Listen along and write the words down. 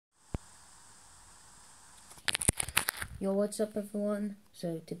Yo, what's up everyone?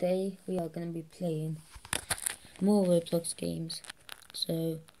 So today we are going to be playing more Roblox games.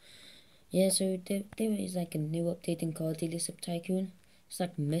 So yeah, so there is like a new update in Car Dealership Tycoon. It's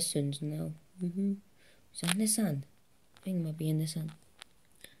like missions now. Is that in the sun? I think it might be in the sun.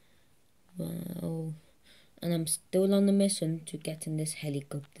 Wow. And I'm still on the mission to get in this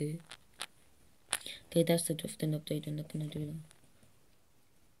helicopter. Okay, that's the drifting update. I'm not going to do that.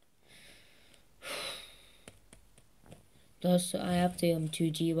 Plus, I have the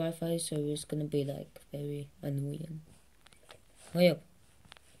 2G Wi-Fi, so it's gonna be like very annoying. Hurry up!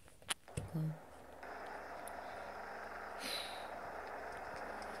 Oh.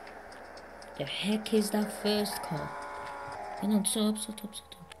 The heck is that first car? Shut up.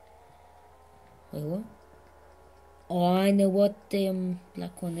 Wait, what? Oh, I know what the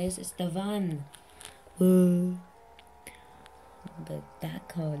black one is. It's the van. But that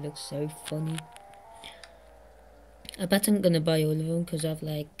car looks so funny. I bet I'm gonna buy all of them because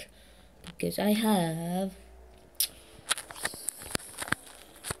I have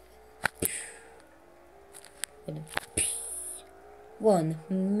 1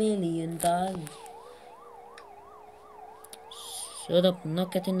 million dollars. Shut up, I'm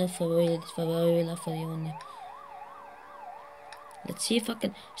not getting the Ferrari Lafayette. Let's see if I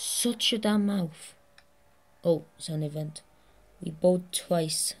can shut your damn mouth. Oh, it's an event. We bought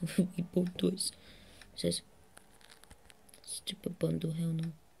twice. It says stupid bundle, hell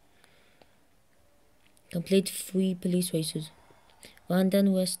no. Complete 3 police races.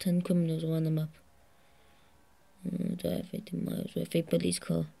 Random West 10 criminals on the map. Drive 18 miles with a police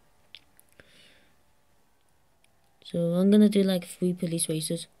car. So I'm gonna do like 3 police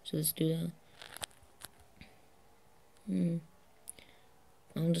races. So let's do that.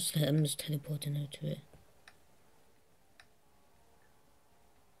 I'm just teleporting out to it.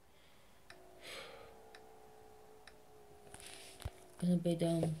 Gonna be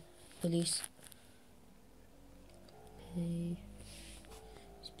down police. Okay.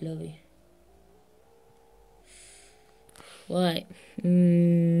 It's blurry. Right.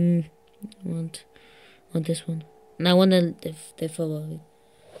 Want this one. And I want the Ferrari.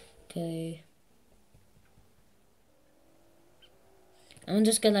 Okay. I'm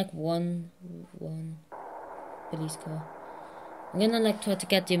just gonna like one police car. I'm gonna like try to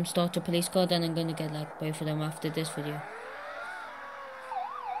get them starter police car, then I'm gonna get like both of them after this video.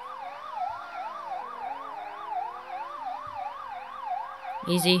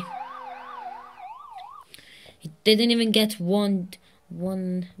 Easy. He didn't even get one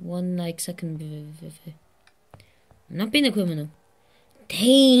like second. I'm not being a criminal.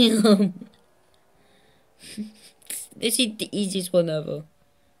 Damn. This is the easiest one ever.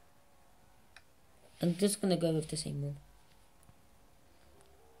 I'm just gonna go with the same one.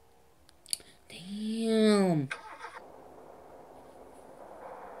 Damn.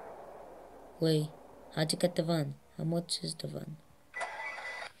 Wait, how'd you get the van? How much is the van?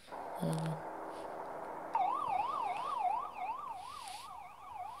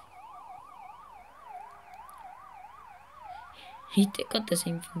 He got the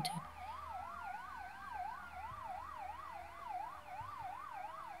same thing too.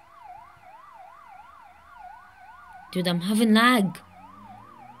 Dude, I'm having lag.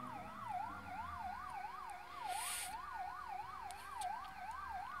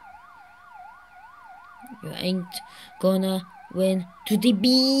 You ain't gonna win to the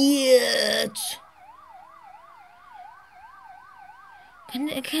beach.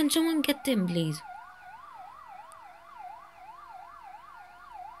 Can someone get them, please?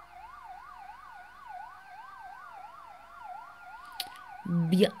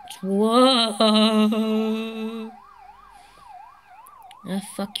 Bitch, whoa.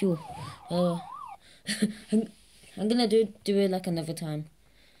 Fuck you. I'm gonna do it like another time.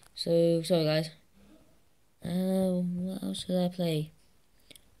 So sorry guys. What else should I play?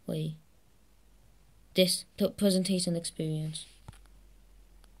 Wait. This presentation experience.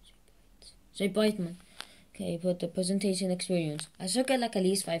 So Brightman. Okay, put the presentation experience. I should get like at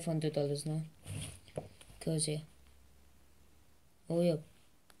least $500 now. Cause yeah. Oh yeah.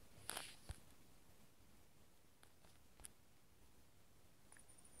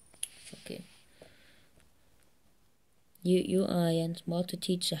 Okay. UI and smarter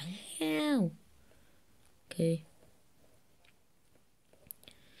teacher. Hell. Okay.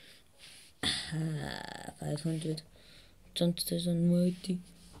 500. Jumpsters on mighty.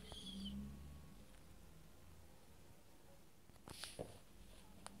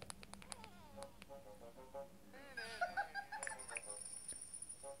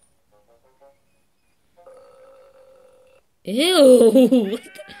 Ew.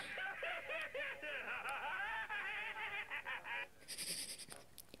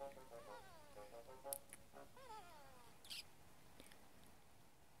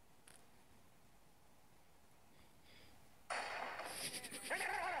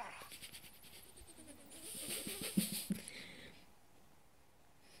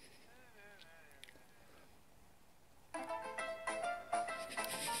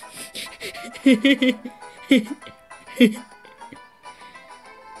 I'm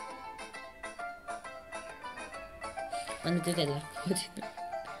gonna do that laugh party. I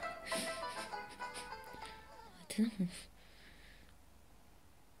don't know.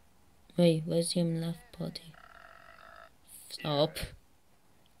 Wait, where's your laugh party? Stop.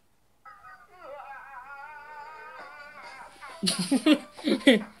 I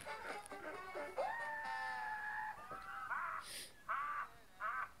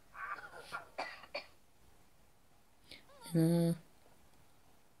don't know.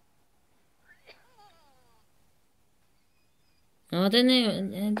 I don't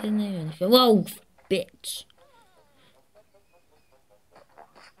know anything. Whoa, bitch.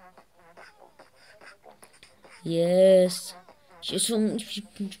 Yes. She's from.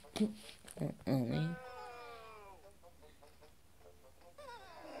 Oh man.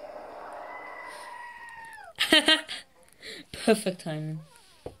 Perfect timing.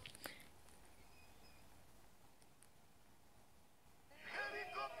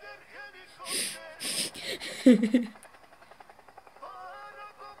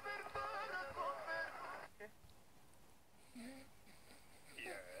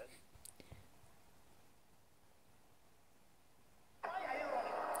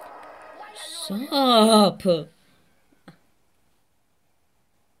 Stop.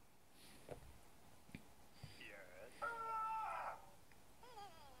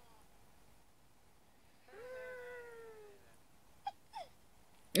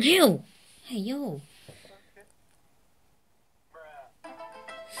 Ew. Hey, yo.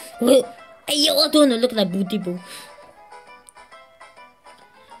 Well, hey, yo, I don't know. Look at that booty boo.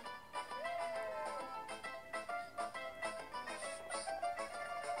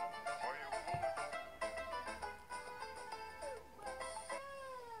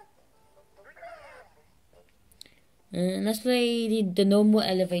 Let's play the normal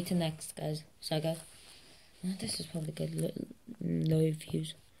elevator next, guys. So, guys. This is probably good. Low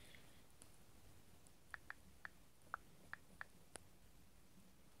views.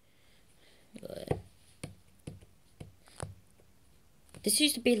 This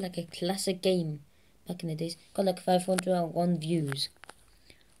used to be like a classic game back in the days. Got like 501 views.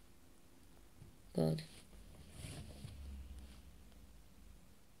 God.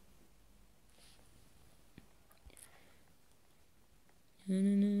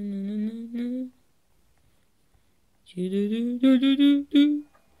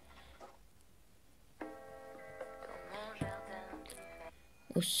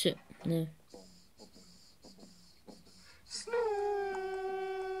 Oh shit, no.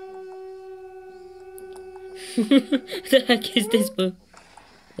 What the heck is this, bro?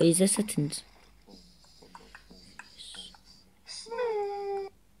 Wait, is there settings?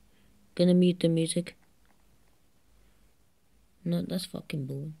 Gonna mute the music. No, that's fucking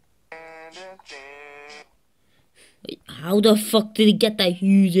boring. Wait, how the fuck did he get that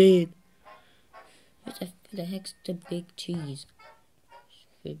huge head? What the heck's the big cheese?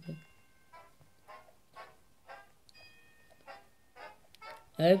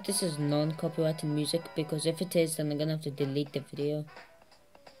 I hope this is non-copyrighted music, because if it is, then I'm gonna have to delete the video.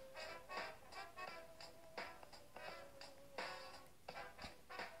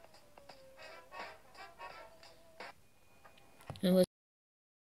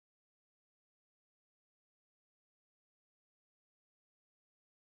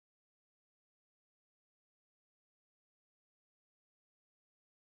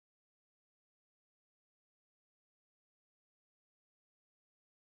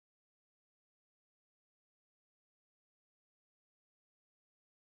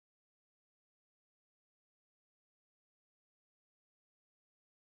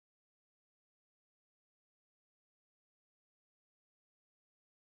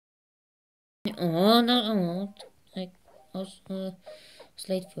 Oh no, I'm not. Like, I was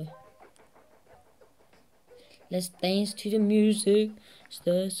late for. Let's dance to the music.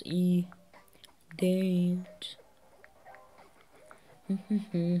 Let's eat. Dance. I'm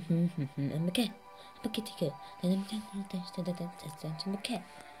a cat. I'm a kitty cat. And I'm dance. I'm a cat.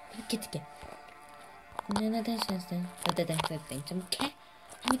 I'm a kitty cat. I'm a dance. I'm a cat.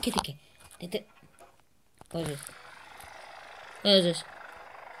 I'm a kitty cat. What is this? What is this?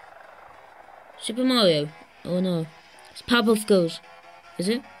 Super Mario. Oh no. It's Powerpuff Girls. Is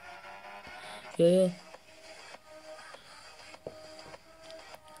it? Yeah.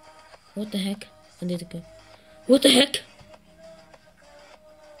 What the heck? I need to go. What the heck?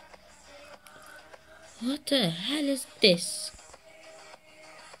 What the hell is this?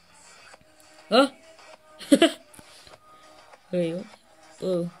 Oh! Wait, what?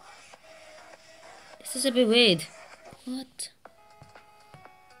 Oh. This is a bit weird. What?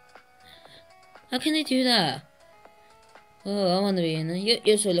 How can they do that? Oh, I want to be in there.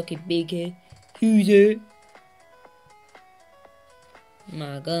 You're so lucky, big head. Who's it?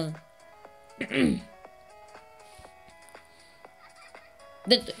 My God.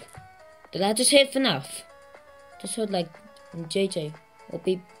 Did I just hit FNAF? Just heard like JJ or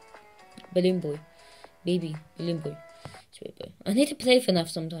Balloon Boy. Baby Balloon Boy. Sweet boy. I need to play FNAF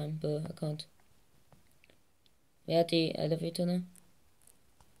sometime, but I can't. We're at the elevator now.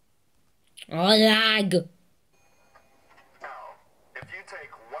 Oh, lag! Now, if you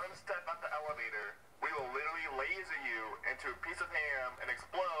take one step up the elevator, we will literally laser you into a piece of ham and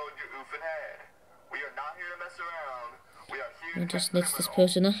explode your oofing head. We are not here to mess around. We are here to Just let this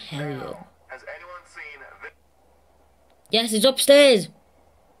person know. Hell yeah. Has anyone seen this? Yes, it's upstairs!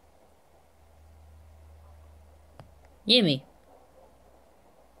 Hear me?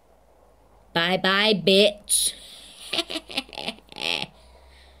 Bye bye, bitch!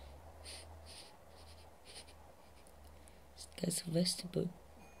 This guy's vegetable.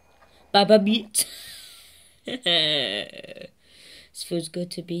 Bye bye, bitch! This feels good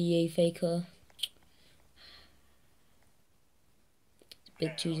to be a faker. It's a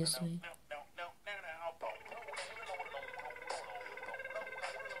bit too just me.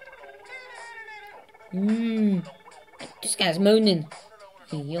 This guy's moaning.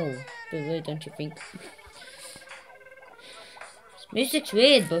 Yo, bit weird, don't you think? This music's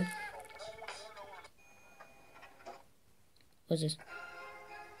weird, bro. What's this?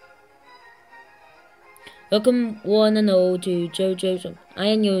 Welcome one and all to JoJo's. I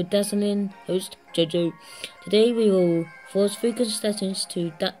am your dazzling host, JoJo. Today we will force 3 contestants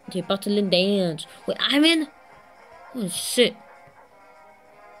to battle and dance. Wait, I'm in? Oh shit.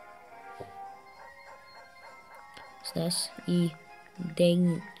 So that's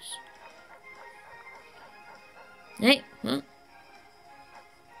dance. Hey, what?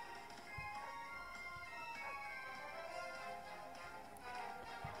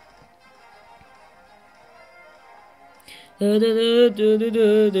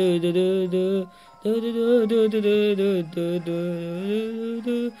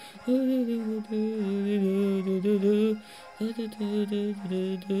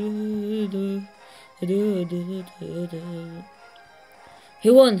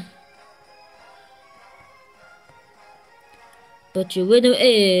 Who won? But your winner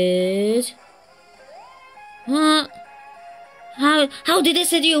is... What? How did they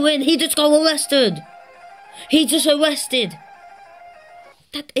say you win? He just got arrested. He just arrested.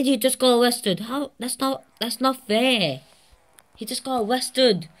 That idiot just got arrested. How? That's not fair. He just got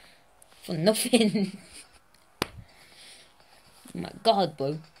arrested for nothing. Oh my God,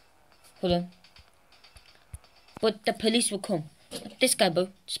 bro. Hold on. But the police will come. This guy, bro.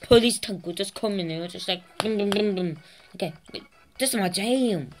 This police tank will just come in here, just like boom, boom, boom, boom. Okay, wait. This is my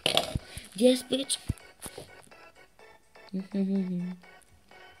jam. Yes, bitch.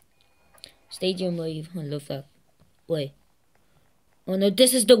 Stadium wave. I love that. Wait. Oh no,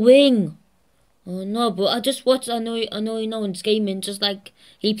 this is the wing. Oh no, but I just watched. I know you know in gaming. Just like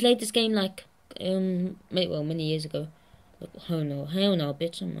he played this game like many years ago. But, oh no, hell no,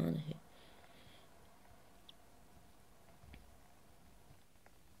 bitch, I'm out of here.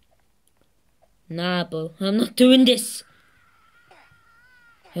 Nah, bro, I'm not doing this.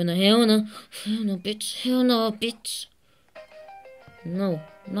 Hell no, bitch, hell no, bitch. No,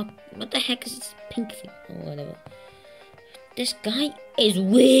 not what the heck is this pink thing or whatever. This guy is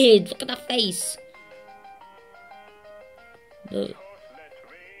weird. Look at that face. Look.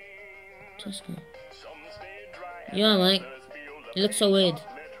 Just go. Yeah, mate. You look so weird.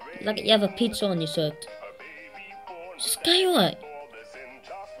 Like you have a pizza on your shirt. This guy what?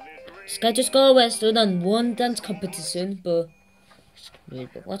 This guy just got arrested on one dance competition, but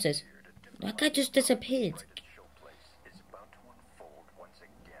weird. But what's this? That guy just disappeared.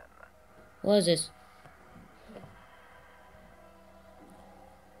 What is this?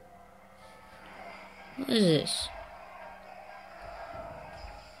 What is this?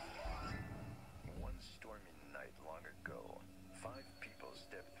 One stormy night long ago, 5 people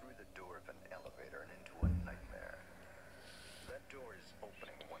stepped through the door of an elevator and into a nightmare. That door is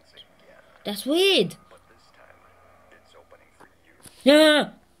opening once again. That's weird. But this time, it's opening for you.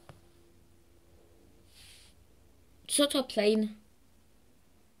 Yeah. Shut up, plane.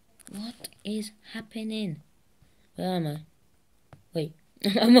 What is happening? Where am I? Wait,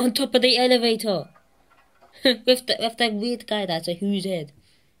 I'm on top of the elevator. with that weird guy that's a who's head.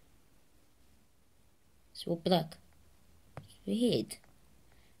 It's all black. It's weird.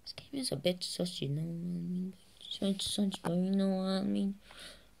 This game is a bit sus, you know what I mean? You know what I mean?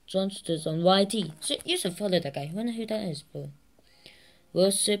 Johnsters on YT. So you should follow that guy. I wonder who that is, bro.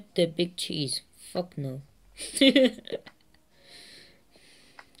 Worship the big cheese. Fuck no.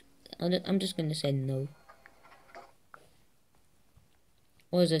 I'm just gonna say no.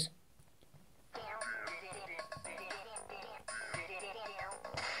 What is this?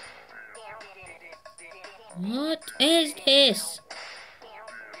 What is this?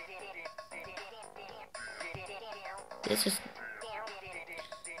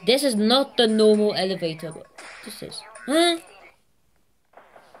 This is not the normal elevator. What this is? Huh?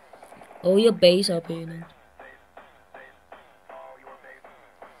 Oh, your base up here now.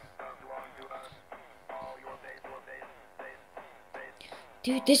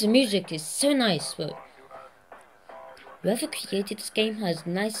 Dude, this music is so nice, but whoever created this game has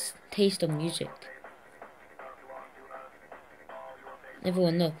nice taste of music.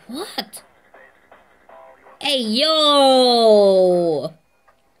 Everyone know. What? Hey, yo!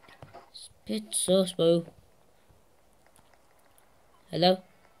 Spit sauce, bro. Hello?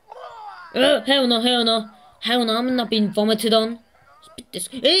 Hell no, hell no. Hell no, I'm not being vomited on. Spit this.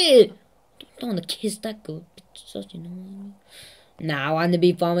 Hey! Don't wanna kiss that girl. Spit sauce, you know what I mean? Nah, I want to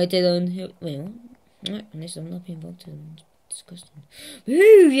be vomited on. Wait, what? At least I'm not being vomited on. It's disgusting.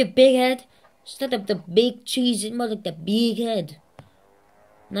 Ooh, you big head. Instead of the big cheese, it's more like the big head.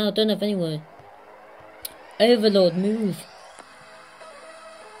 No, I don't have anywhere. Overlord, move.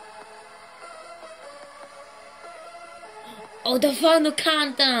 Oh, the final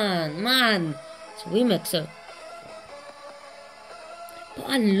countdown, man. It's a remixer. But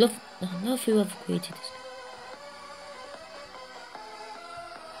I love whoever created this.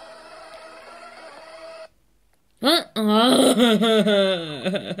 What? I'm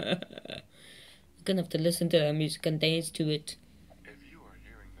gonna have to listen to that music and dance to it. If you are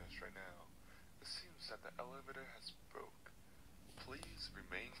hearing this right now, it seems that the elevator has broke. Please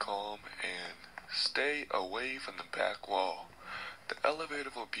remain calm and stay away from the back wall. The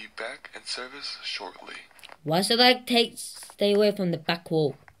elevator will be back in service shortly. Why should I stay away from the back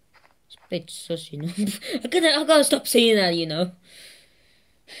wall? It's a bit sus, you know. I gotta stop saying that, you know.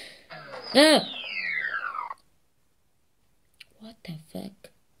 Ah! What the fuck?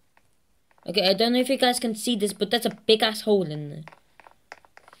 Okay, I don't know if you guys can see this, but that's a big ass hole in there.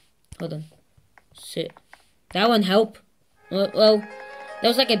 Hold on. Shit. That won't help. Well, there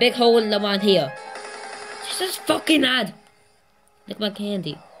was like a big hole around here. This is fucking odd. Like my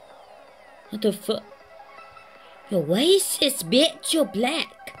candy. What the fuck? You're racist, bitch. You're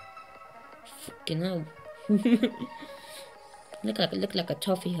black. Fucking hell. Look like a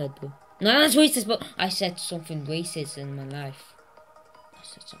toffee head, bro. No, that's racist, but I said something racist in my life. I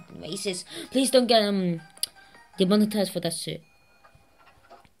said something racist. Please don't get demonetized for that shit.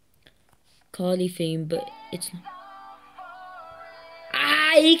 Carly theme, but it's not.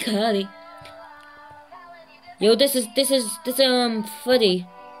 Aye, Carly. Yo, this is Freddy.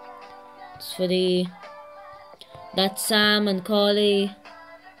 It's Freddy. That's Sam and Carly.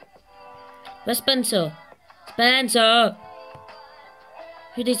 Where's Spencer? Spencer!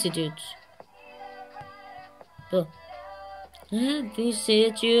 Who these dudes? Oh. Every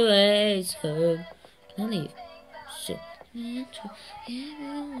situation. Can I leave? Shit. If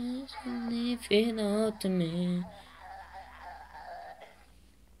you know to me.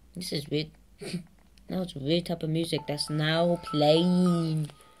 This is weird. Now it's a weird type of music that's now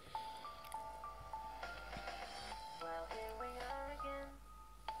playing.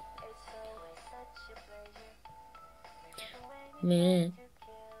 Man.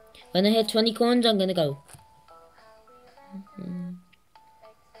 When I hit 20 coins, I'm gonna go.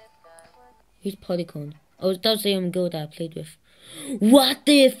 Who's Polycon? Oh, that was the young girl that I played with. What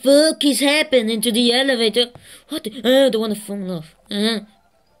the fuck is happening to the elevator? What the? The one that fallen off.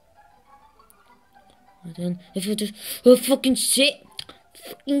 If you just. Oh, fucking shit.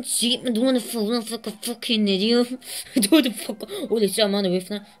 Fucking shit, man. The one that fallen off like a fucking idiot. What the fuck? Holy shit, I'm on the roof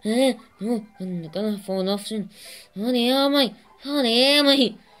now. Oh, I'm gonna fall off soon. How the hell am I? How the hell am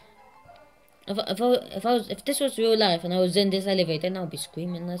I? If this was real life and I was in this elevator, then I'd be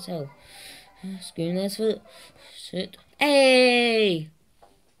screaming as hell. Screaming as hell. Shit. Hey!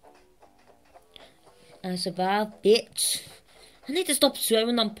 I survived, bitch. I need to stop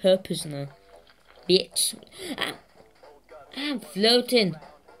swearing on purpose now. Bitch. I'm floating.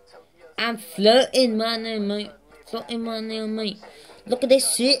 I'm floating right now, mate. Floating right now, mate. Look at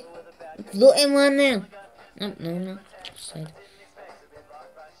this shit. I'm floating right now. No. Sad.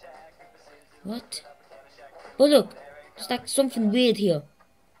 What? Oh look, there's like something weird here.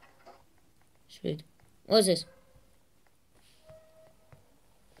 It's weird. What is this?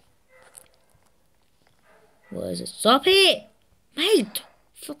 What is this? Stop it! Mate!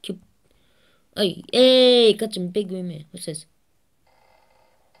 Fuck you. Hey, got some big room here. What's this?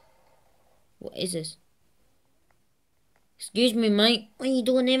 What is this? Excuse me, mate. What are you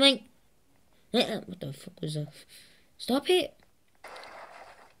doing there, mate? What the fuck was that? Stop it!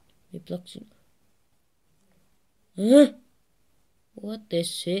 It blocks it. Huh? What the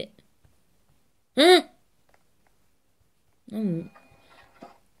shit? Huh?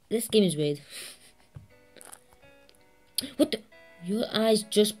 This game is weird. What the? Your eyes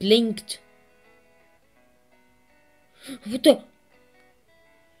just blinked. What the?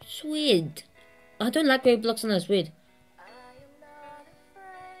 It's weird. I don't like Roblox and that's weird.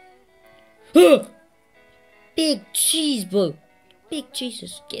 Big cheese, bro. Big cheese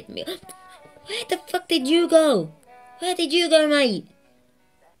just scared me. Where the fuck did you go? Where did you go, mate?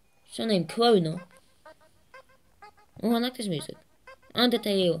 It's your name, Corona. Oh, I like this music.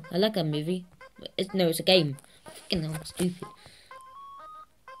 Undertale. I like that movie. No, it's a game. Fucking hell, stupid.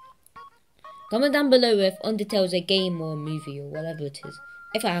 Comment down below if Undertale is a game or a movie or whatever it is.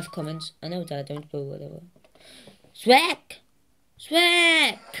 If I have comments. I know that I don't, but whatever. Swag!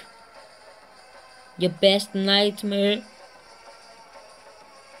 Swag! Your best nightmare.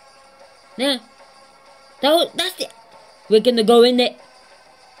 Yeah. That's it. We're gonna go in there.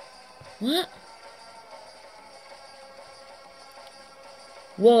 What?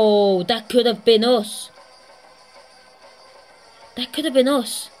 Whoa, that could have been us. That could have been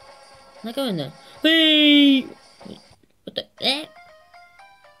us. Am I going there? Wait! What the?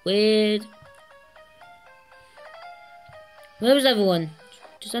 Weird. Where was everyone?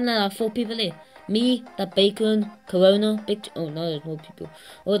 Just only 4 people here. Me, that bacon, Corona, big. Oh no, there's more people.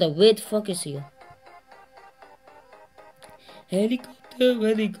 Oh, the weird fuck is here. Helicopter,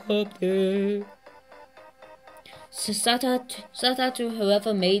 helicopter. So shout out to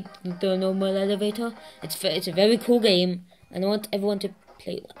whoever made the normal elevator. It's a very cool game, and I want everyone to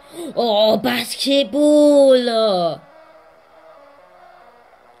play one. Oh, basketball!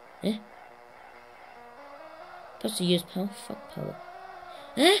 Eh? Supposed to use power? Fuck power.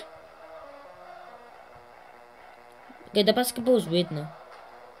 Eh? Okay, the basketball is weird now.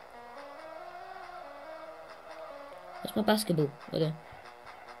 What's my basketball? What?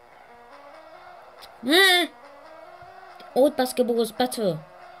 Ah! Old basketball was better.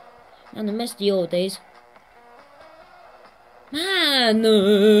 Man, I miss the old days. Man!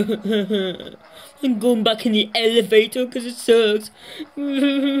 I'm going back in the elevator because it sucks.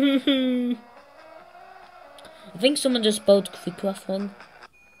 I think someone just spelled Creekcraft wrong.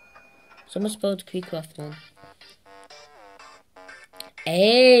 Someone spelled Creekcraft wrong.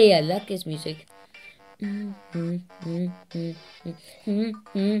 Hey, I like this music. Wait,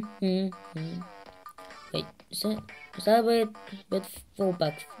 is that a weird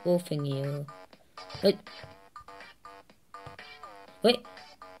fallback wall thingy or wait.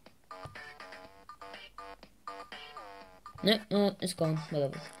 No, it's gone.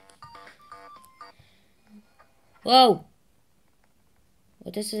 Whatever. Whoa!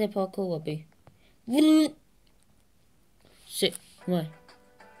 Well, this is a parkour lobby. Shit, why?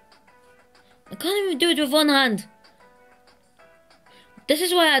 I can't even do it with one hand. This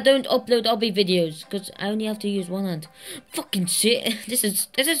is why I don't upload obby videos, because I only have to use one hand. Fucking shit. This is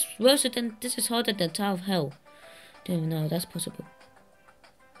worse than, this is harder than Tower of Hell. Don't even know how that's possible.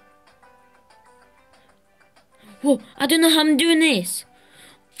 Whoa, I don't know how I'm doing this.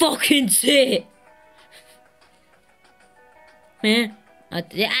 Fucking shit. Man, I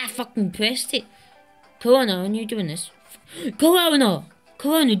fucking pressed it. Corona, aren't you doing this? Corona,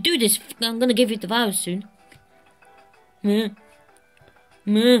 do this. I'm gonna give you the virus soon. Man.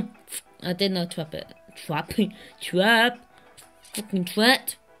 I did not trap it. Trap. Fucking twat.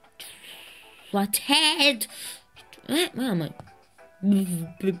 Twat. Where am I?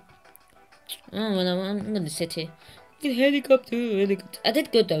 Oh, well, I'm gonna sit here. Helicopter. I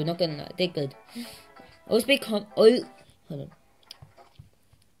did good though, not gonna lie. I did good. Always be hold on.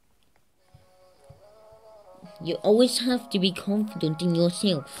 You always have to be confident in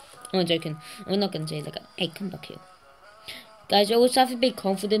yourself. I'm joking. I'm not gonna say like, hey, come back here. Guys, you always have to be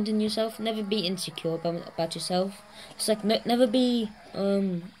confident in yourself. Never be insecure about yourself. It's like never be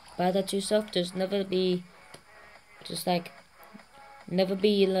bad at yourself. Never be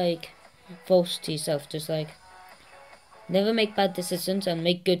like false to yourself. Just like never make bad decisions and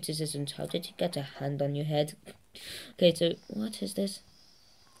make good decisions. How did you get a hand on your head? Okay, so what is this?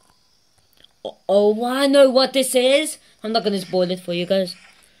 Oh, I know what this is. I'm not gonna spoil it for you guys.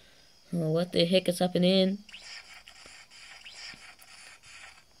 Oh, what the heck is happening?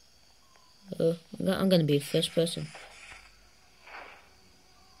 I'm gonna be a first person.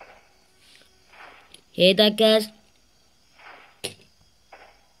 Hear that, guys?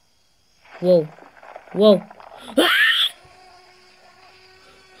 Whoa.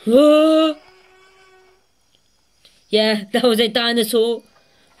 Ah! Yeah, that was a dinosaur.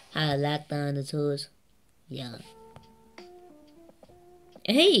 I like dinosaurs. Yeah.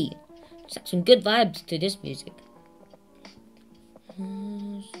 Hey, it's like some good vibes to this music.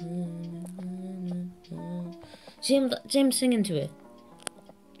 See him singing to it.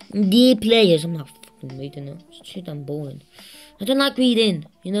 The players, I'm not fucking reading it. Shit, I'm boring. I don't like reading,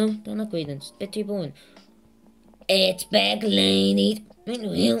 you know? Don't like reading. It's a bit too boring. It's back, ladies.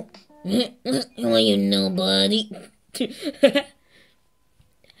 Who are you, nobody?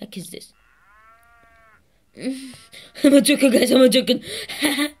 Heck is this? I'm a joking, guys. I'm a joking.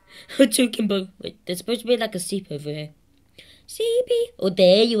 I'm joking, bro. Wait, there's supposed to be like a sheep over here. Sheepy. Oh,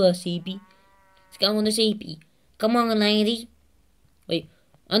 there you are, sheepy. Let's go on the sheepy. Come on, ladies. Wait,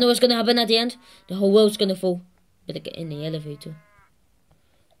 I know what's gonna happen at the end. The whole world's gonna fall. Better get in the elevator.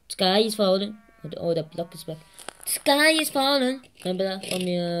 Sky is falling. Oh, the block is back. Sky is falling. Remember that from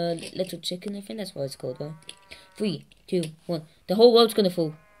your Little Chicken? I think that's what it's called, right? 3, 2, 1. The whole world's gonna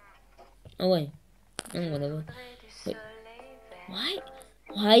fall. Oh, wait. Oh, whatever. Wait. Why?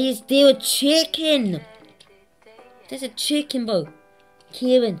 Why is there a chicken? There's a chicken, bro.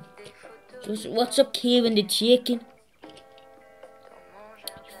 Kieran. What's up, Kieran the chicken?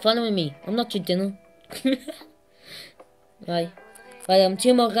 You're following me. I'm not your dinner. Right. Right,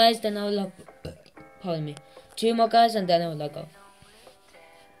 2 more guys, then I'll log. Pardon me. 2 more guys, and then I'll log off.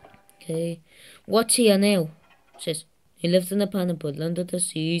 Okay. What's here now? It says, he lives in a pineapple under the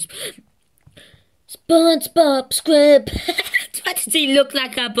seas. SpongeBob SquarePants. What does he look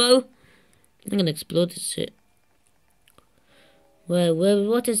like, bro? I'm gonna explode this shit. Where,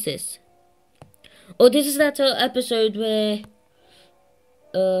 what is this? Oh, this is that episode where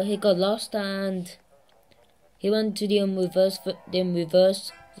he got lost and he went to the reverse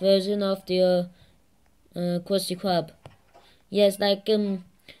version of the Krusty Krab. Yes, like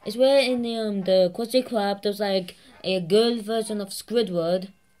it's where in the Krusty Krab there's like a girl version of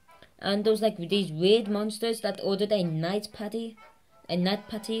Squidward, and there's like these weird monsters that ordered a night patty, and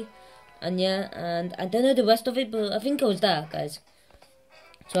yeah, and I don't know the rest of it, but I think it was that, guys.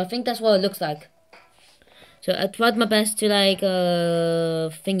 So I think that's what it looks like. So I tried my best to like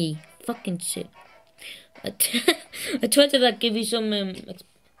thingy, fucking shit. I tried to like give you some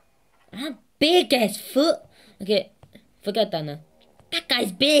big ass foot. Okay, forget that now. That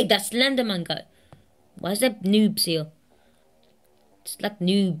guy's big. That Slenderman guy. Why is that noobs here? It's like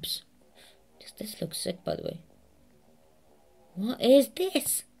noobs. This looks sick, by the way. What is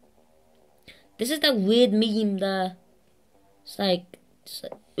this? This is that weird meme that it's like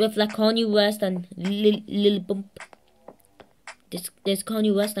with like Kanye West and Lil Pump. There's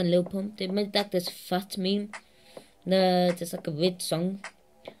Kanye West and Lil Pump. They made like this fat meme. There's like a weird song.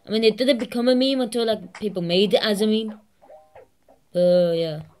 I mean, it didn't become a meme until like people made it as a meme. But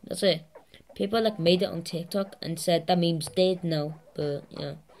yeah, that's it. People like made it on TikTok and said that meme's dead now. But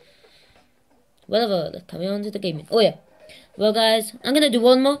yeah, whatever. Let's carry on to the gaming. Oh yeah. Well, guys, I'm gonna do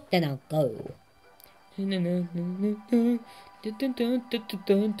one more, then I'll go. So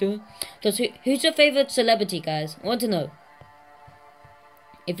who's your favorite celebrity, guys? I want to know.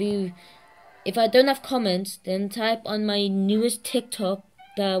 If I don't have comments, then type on my newest TikTok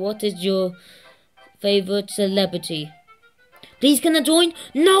what is your favorite celebrity. Please, can I join?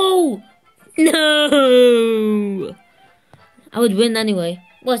 No! No! I would win anyway.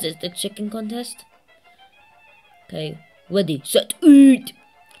 What is it, the chicken contest? Okay, ready, set, eat!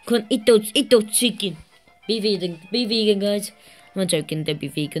 Come on, eat those chicken. Be vegan, guys. I'm not joking, don't be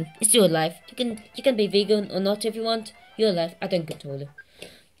vegan. It's your life. You can be vegan or not if you want. Your life, I don't control it.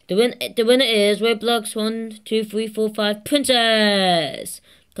 The winner is Roblox 1, 2, 3, 4, 5 Princess.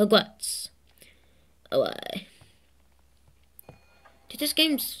 Congrats. Oh, dude, this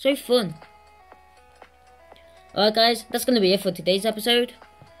game's so fun. Alright, guys, that's gonna be it for today's episode.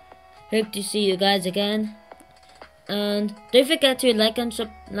 Hope to see you guys again. And don't forget to like and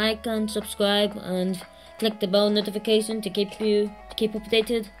subscribe and click the bell notification to keep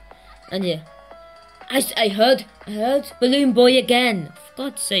updated. And yeah. I heard Balloon Boy again. For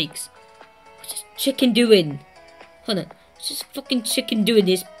God's sakes. What's this chicken doing? Hold on. What's this fucking chicken doing?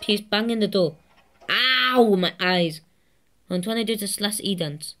 He's banging the door. Ow, my eyes. I'm trying to do the /E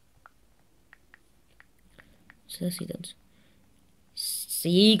dance. /E dance.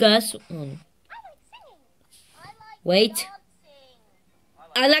 See you guys. Wait.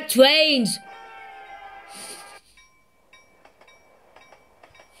 I like trains.